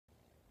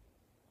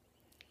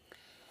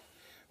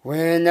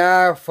When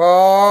I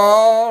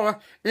fall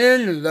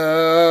in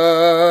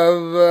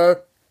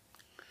love,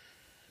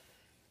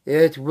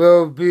 it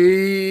will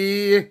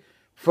be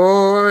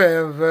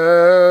forever.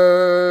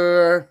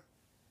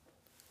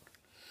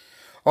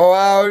 Oh,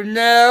 I'll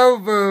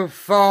never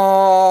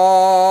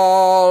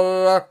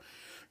fall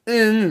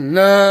in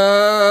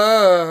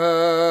love.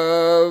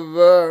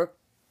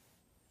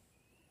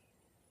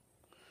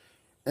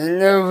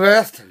 And the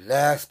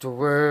last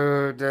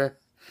word,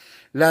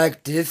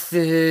 like this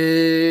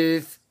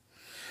is,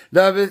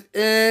 love is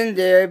in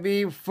there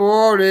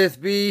before it's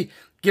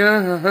begun.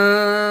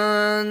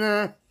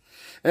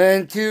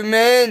 And too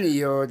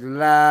many old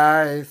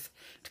lies,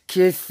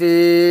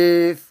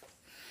 kisses,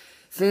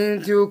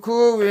 seem to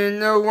cool in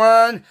the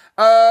one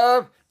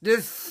of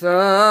the sun.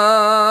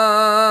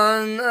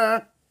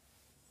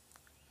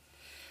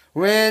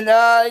 When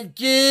I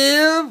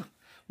give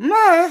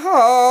my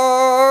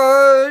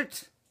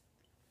heart,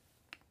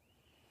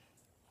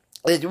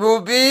 it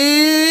will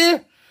be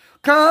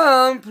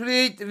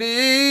completely,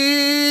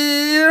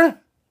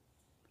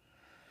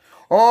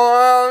 or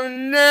I'll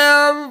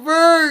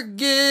never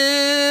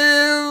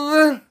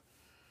give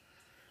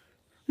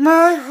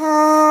my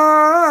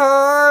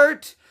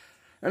heart.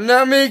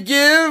 Let me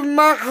give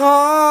my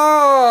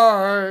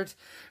heart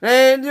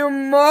in the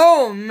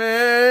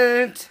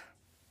moment.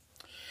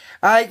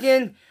 I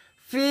can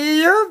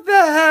feel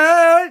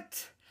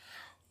that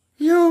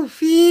you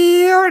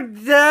feel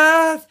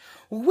that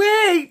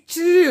way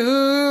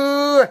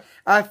too.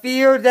 I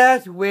feel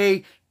that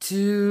way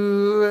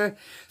too.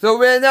 So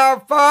when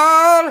I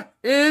fall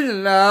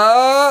in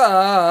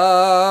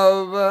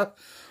love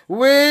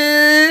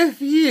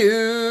with you,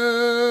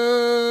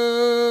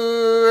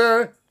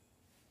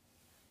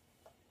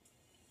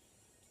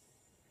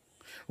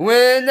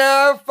 when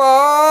I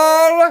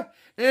fall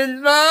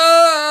in love,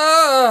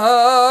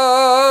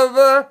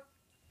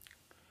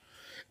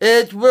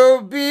 it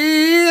will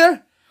be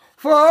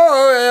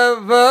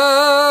forever.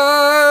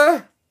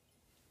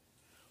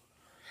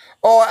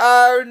 Or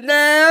I'll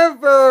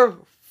never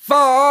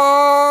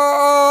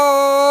fall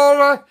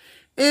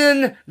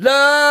in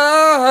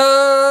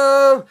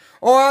love.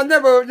 Or I'll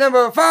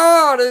never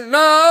fall in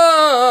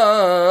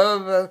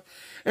love.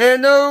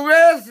 And the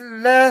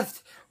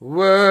last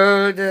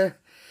word,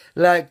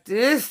 like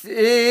this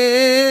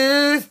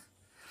is,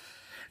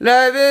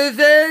 love is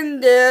in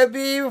there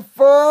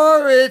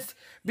before it's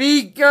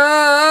begun.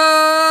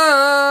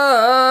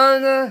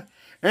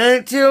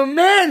 And too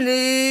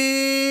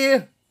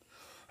many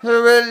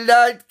her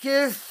light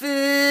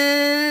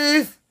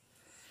kisses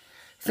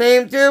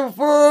seem to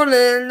fool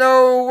in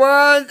no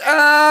one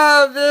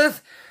of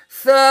this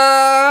sun.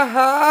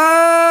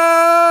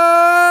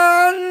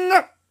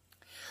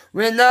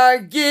 When I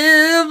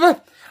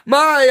give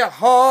my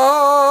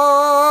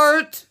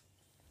heart,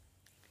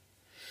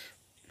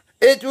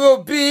 it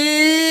will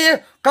be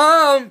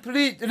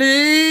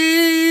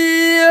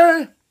completely,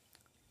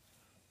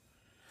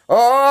 or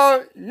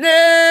I'll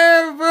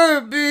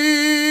never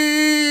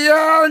be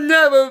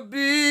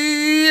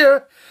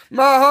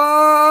my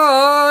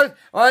heart,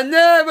 I'll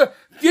never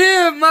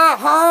give my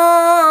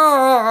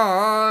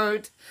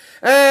heart.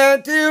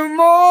 At the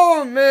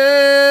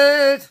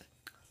moment,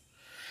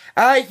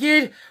 I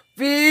can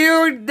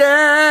feel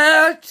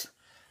that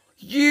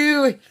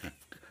you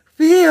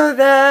feel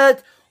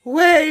that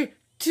way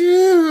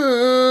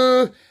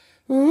too.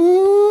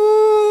 Ooh.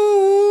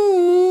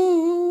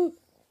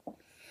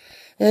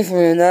 It's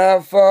when I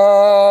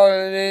fall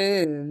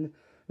in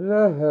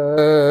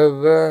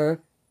love.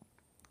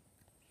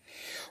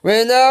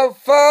 When I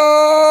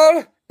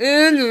fall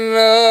in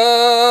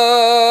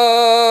love.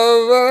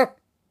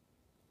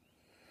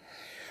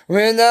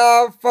 When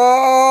I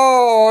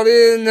fall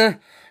in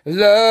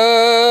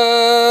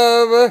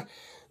love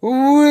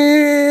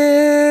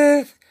with